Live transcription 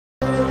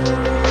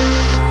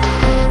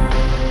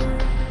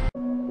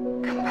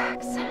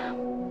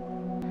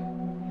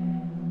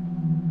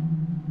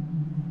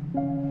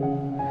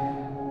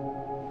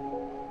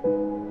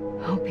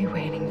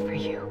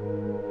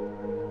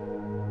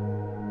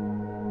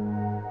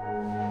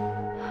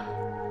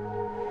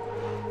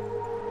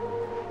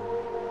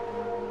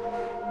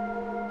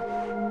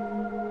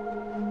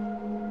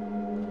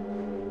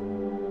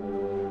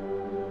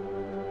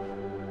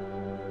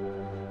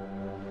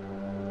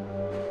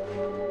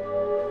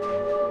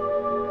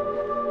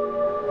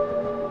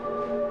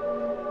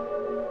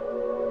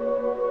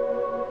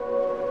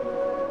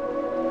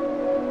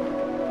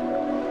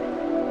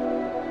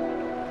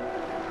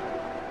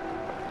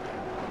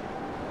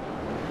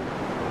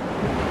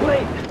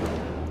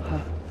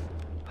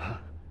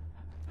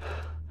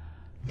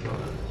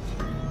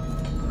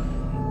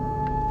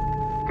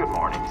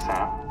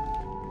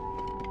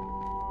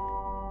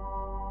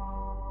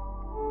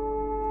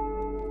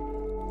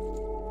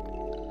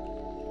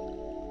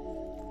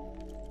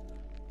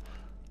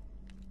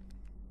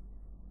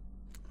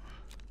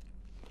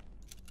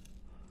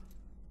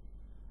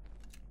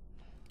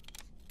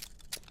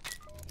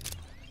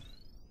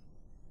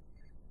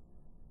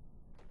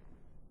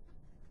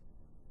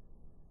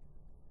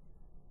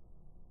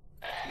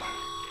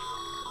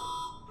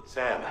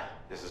Sam,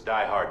 this is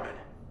Di Hardman.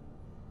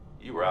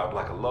 You were out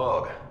like a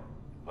log.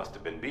 Must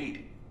have been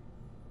beat.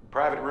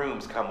 Private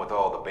rooms come with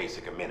all the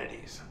basic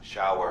amenities.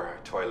 Shower,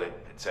 toilet,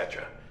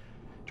 etc.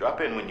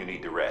 Drop in when you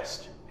need to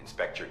rest.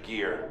 Inspect your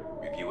gear,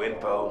 review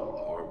info,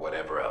 or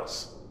whatever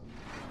else.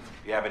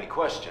 If you have any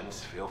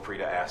questions, feel free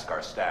to ask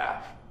our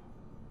staff.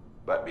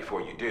 But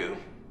before you do,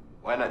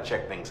 why not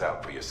check things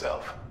out for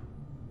yourself?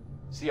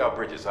 See how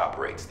Bridges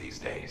operates these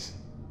days.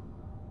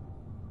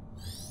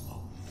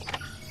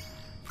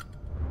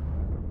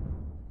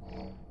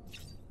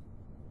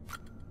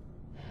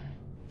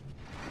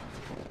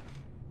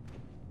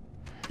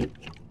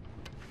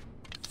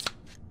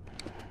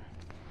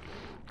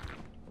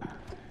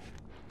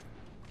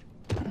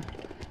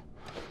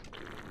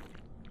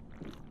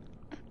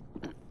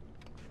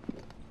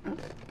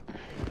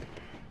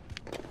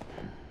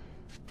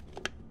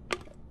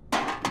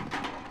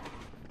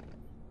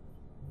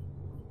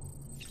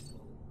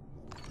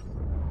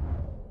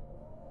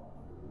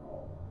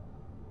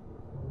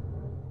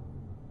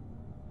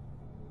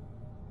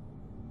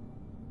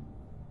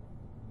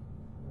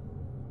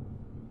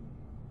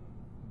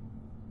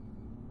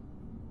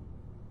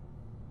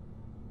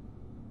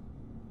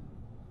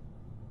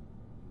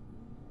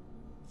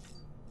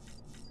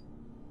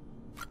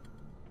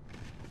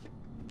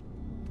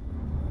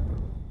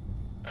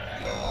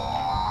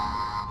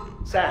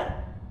 Sam,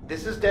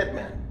 this is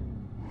Deadman.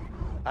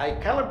 I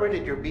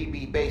calibrated your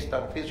BB based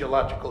on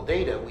physiological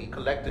data we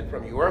collected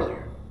from you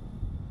earlier.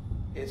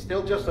 It's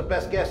still just a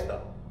best guess,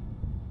 though.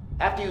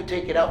 After you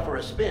take it out for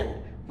a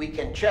spin, we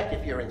can check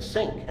if you're in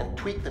sync and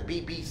tweak the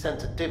BB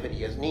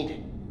sensitivity as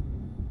needed.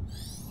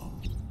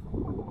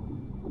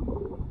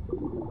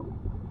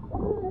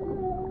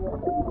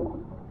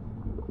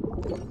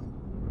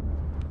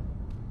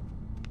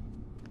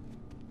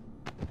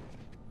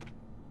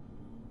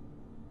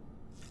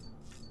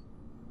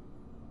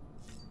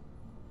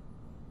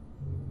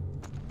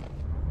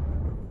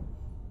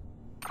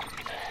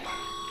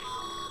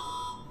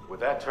 With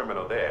that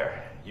terminal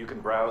there, you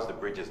can browse the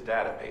Bridges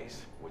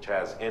database, which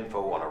has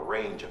info on a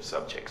range of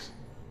subjects.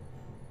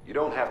 You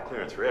don't have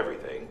clearance for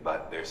everything,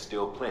 but there's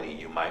still plenty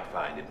you might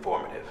find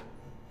informative.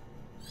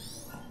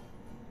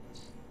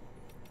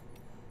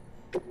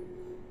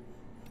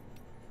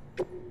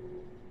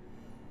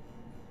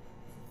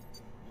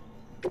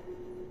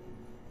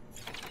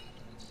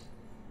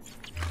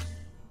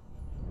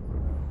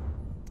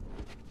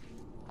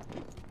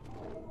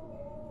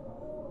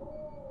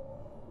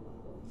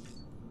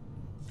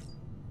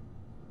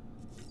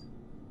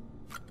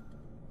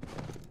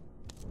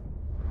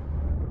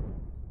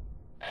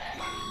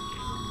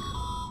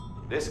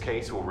 This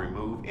case will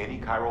remove any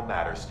chiral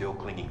matter still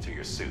clinging to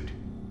your suit.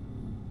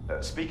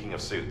 Speaking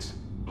of suits,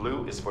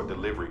 blue is for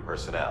delivery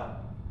personnel,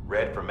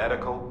 red for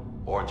medical,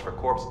 orange for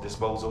corpse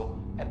disposal,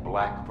 and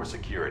black for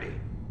security.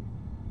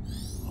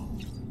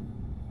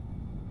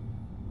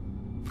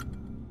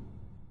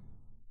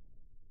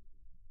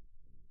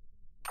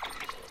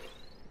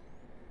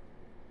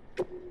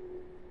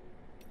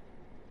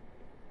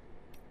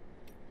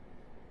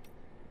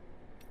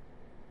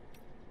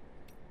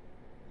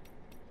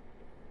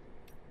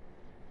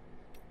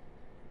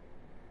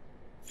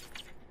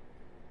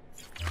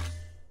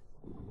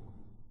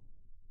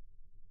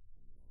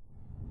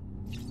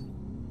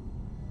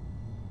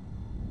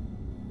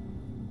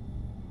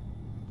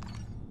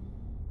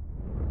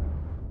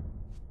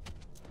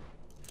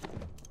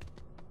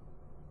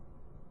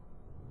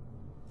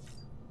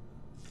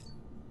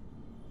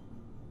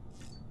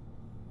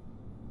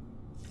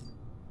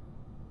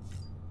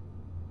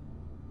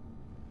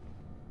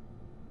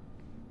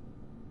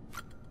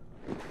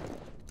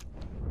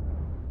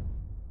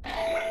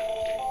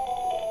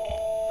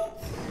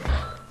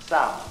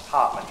 Sam,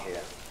 Hartman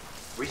here.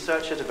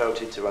 Researcher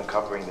devoted to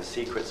uncovering the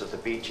secrets of the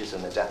beaches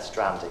and the Death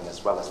Stranding,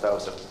 as well as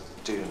those of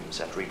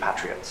dooms and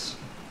repatriates.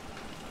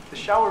 The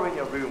shower in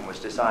your room was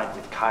designed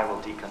with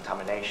chiral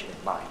decontamination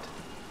in mind.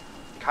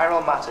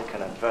 Chiral matter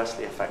can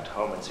adversely affect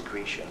hormone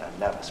secretion and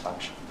nervous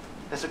function.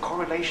 There's a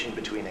correlation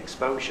between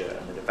exposure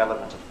and the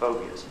development of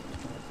phobias,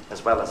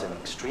 as well as in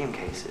extreme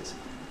cases,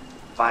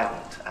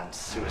 violent and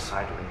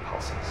suicidal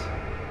impulses.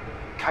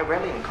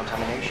 Chiralian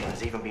contamination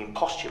has even been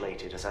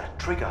postulated as a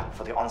trigger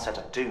for the onset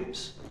of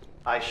dooms.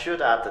 I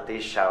should add that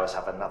these showers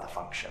have another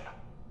function: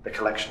 the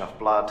collection of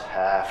blood,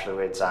 hair,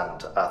 fluids,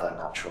 and other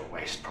natural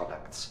waste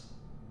products.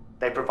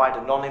 They provide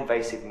a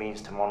non-invasive means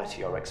to monitor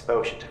your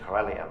exposure to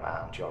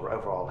chiralium and your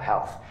overall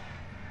health,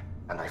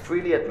 and I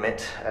freely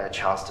admit a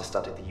chance to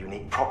study the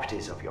unique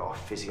properties of your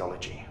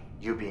physiology,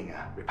 you being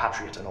a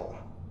repatriate and all.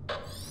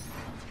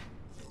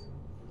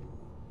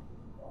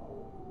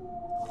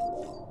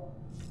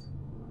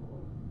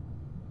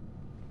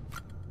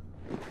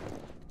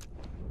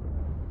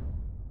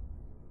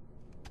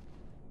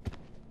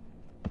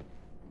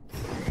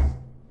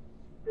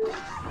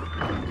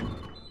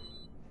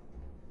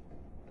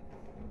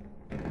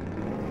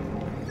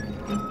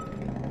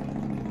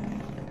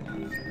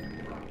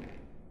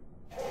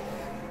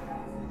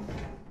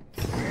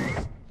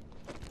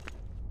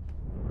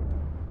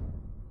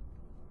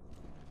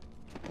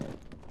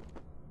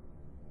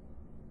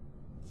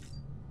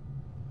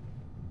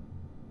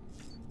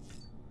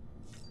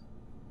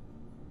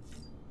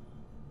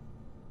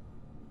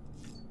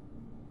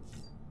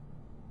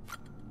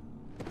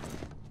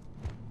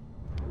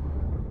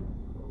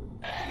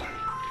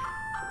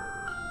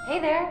 Hey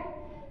there.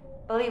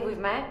 Believe we've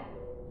met.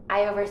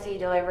 I oversee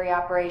delivery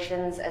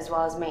operations as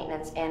well as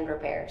maintenance and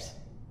repairs.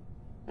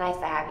 Nice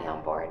to have you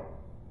on board.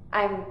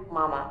 I'm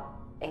Mama,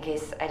 in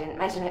case I didn't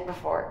mention it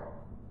before.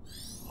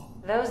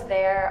 Those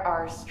there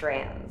are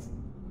strands.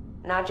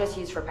 Not just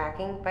used for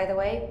packing, by the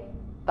way,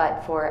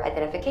 but for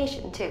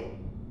identification too.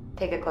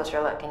 Take a closer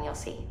look and you'll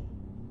see.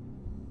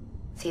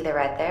 See the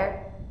red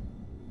there?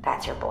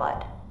 That's your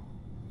blood.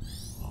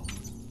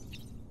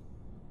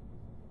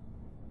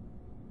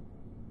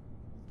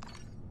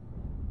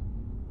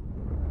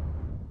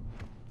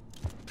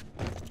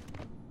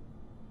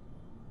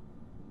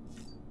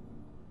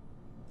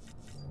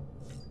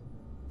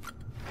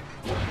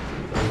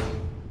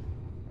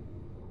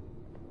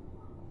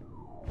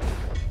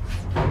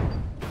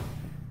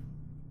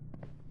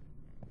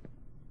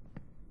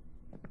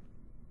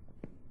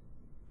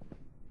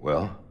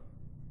 Well,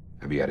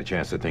 have you had a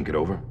chance to think it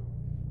over?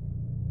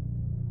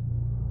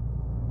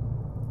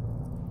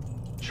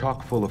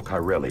 Chock full of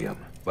chiralium,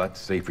 but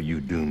safe for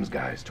you Dooms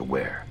guys to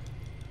wear.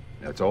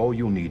 That's all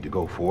you'll need to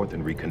go forth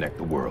and reconnect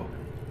the world.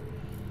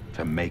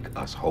 To make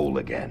us whole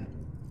again.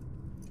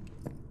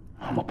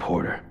 I'm a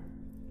porter.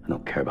 I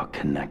don't care about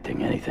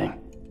connecting anything.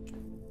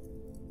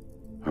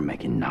 Or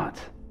making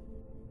knots.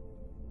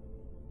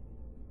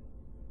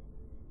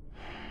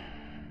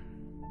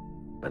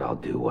 But I'll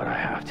do what I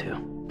have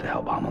to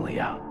help Amelie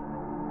out.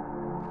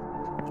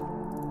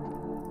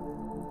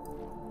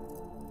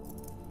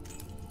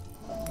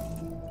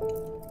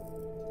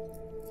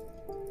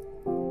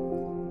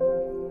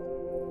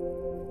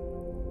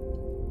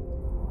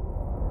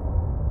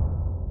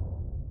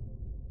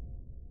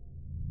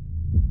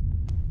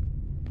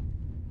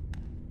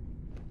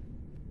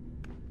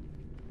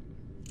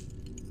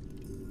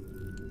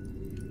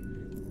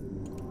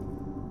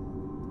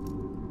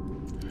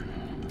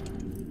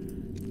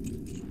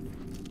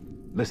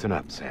 Listen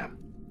up, Sam.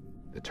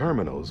 The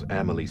terminals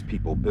Amelie's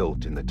people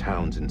built in the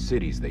towns and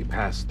cities they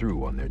passed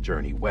through on their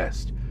journey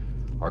west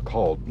are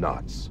called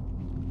knots.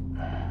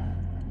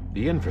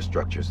 The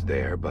infrastructure's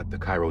there, but the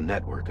Cairo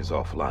network is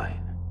offline.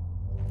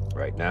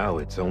 Right now,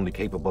 it's only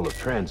capable of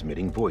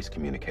transmitting voice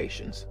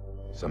communications.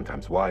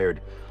 Sometimes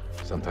wired,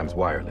 sometimes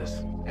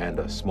wireless, and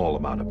a small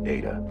amount of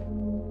data.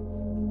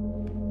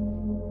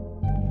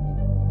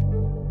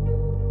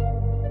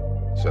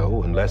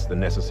 So, unless the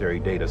necessary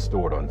data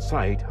stored on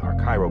site, our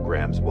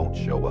chirograms won't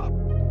show up.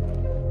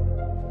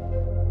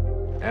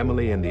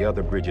 Amelie and the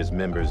other Bridges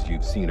members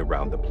you've seen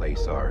around the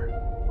place are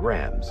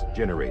grams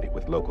generated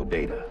with local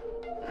data.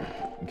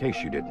 In case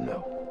you didn't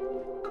know.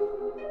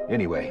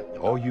 Anyway,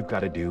 all you've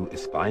got to do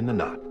is find the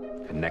knot,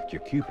 connect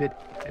your Cupid,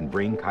 and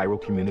bring Cairo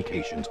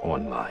communications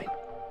online.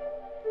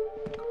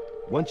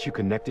 Once you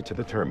connect it to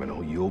the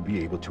terminal, you'll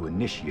be able to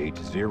initiate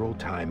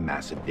zero-time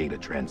massive data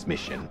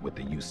transmission with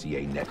the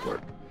UCA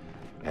network.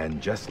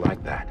 And just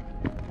like that,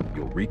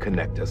 you'll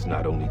reconnect us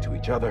not only to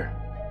each other,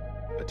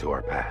 but to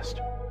our past.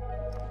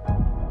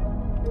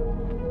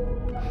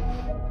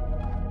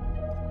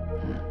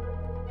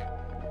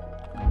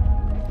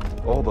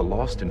 All the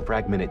lost and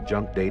fragmented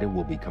junk data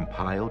will be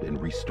compiled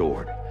and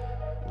restored,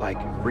 like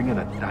bringing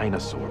a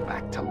dinosaur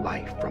back to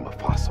life from a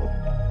fossil.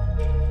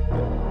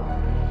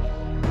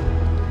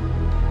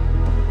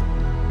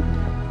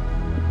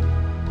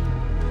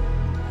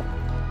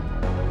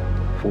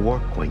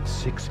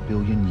 4.6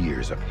 billion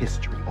years of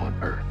history on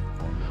Earth.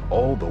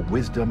 All the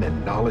wisdom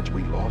and knowledge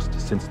we lost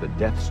since the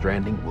Death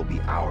Stranding will be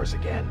ours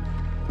again.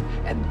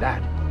 And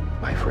that,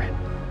 my friend,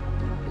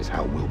 is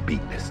how we'll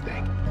beat this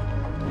thing.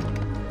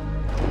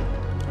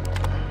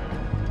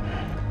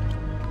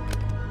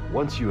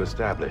 Once you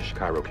establish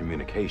Cairo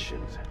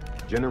communications,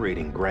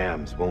 generating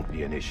grams won't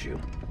be an issue.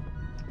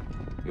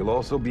 You'll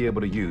also be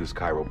able to use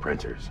Cairo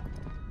printers.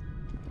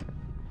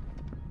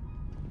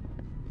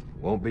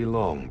 Won't be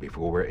long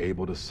before we're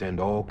able to send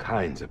all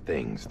kinds of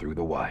things through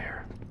the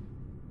wire.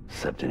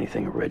 Except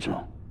anything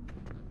original.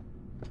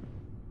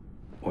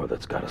 Or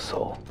that's got a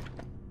soul.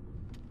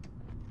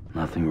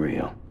 Nothing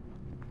real.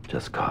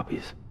 Just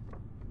copies.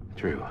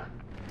 True.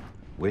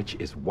 Which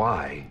is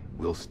why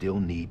we'll still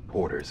need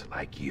porters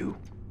like you.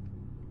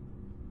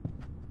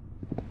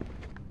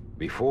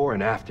 Before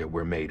and after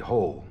we're made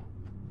whole,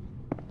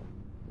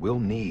 we'll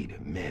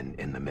need men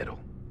in the middle.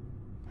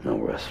 No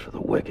rest for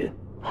the wicked,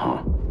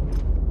 huh?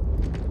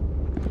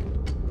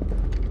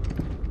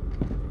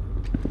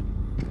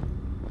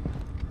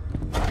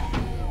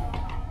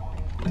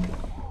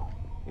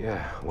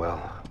 Yeah,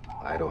 well,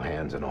 idle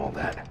hands and all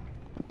that.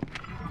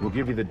 We'll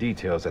give you the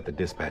details at the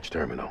dispatch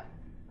terminal.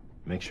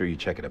 Make sure you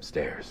check it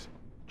upstairs.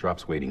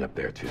 Drop's waiting up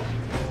there, too.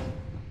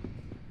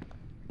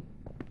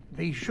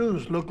 These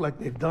shoes look like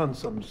they've done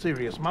some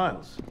serious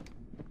miles.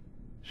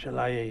 Shall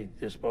I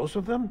dispose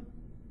of them?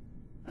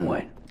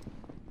 Wait.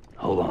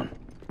 Hold on.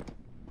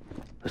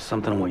 There's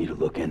something I want you to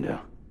look into.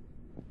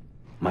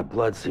 My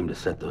blood seemed to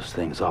set those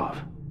things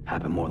off.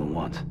 Happened more than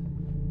once.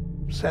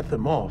 Set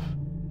them off?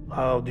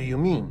 How do you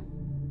mean?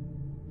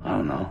 I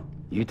don't know.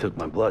 You took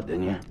my blood,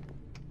 didn't you?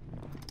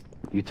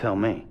 You tell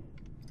me.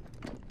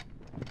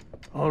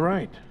 All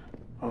right.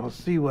 I'll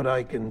see what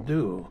I can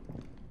do.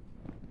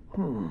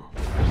 I'm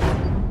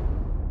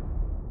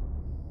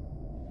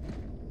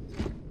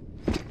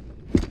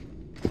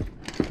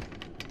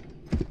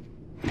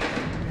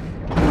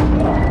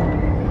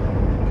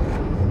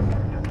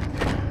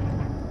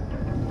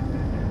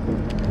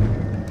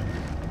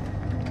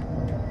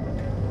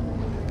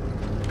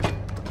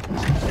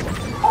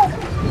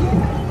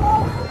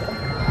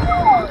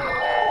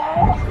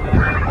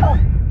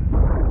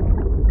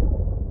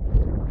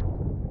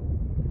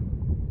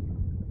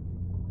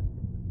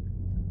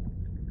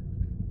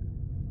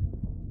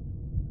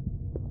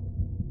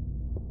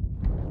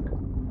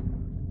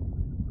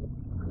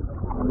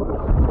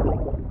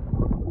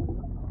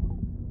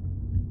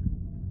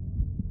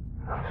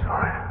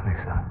sorry,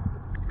 Lisa.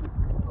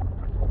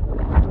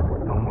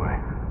 Don't worry.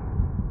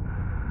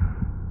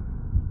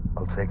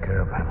 I'll take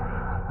care of him.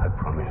 I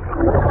promise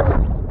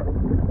you.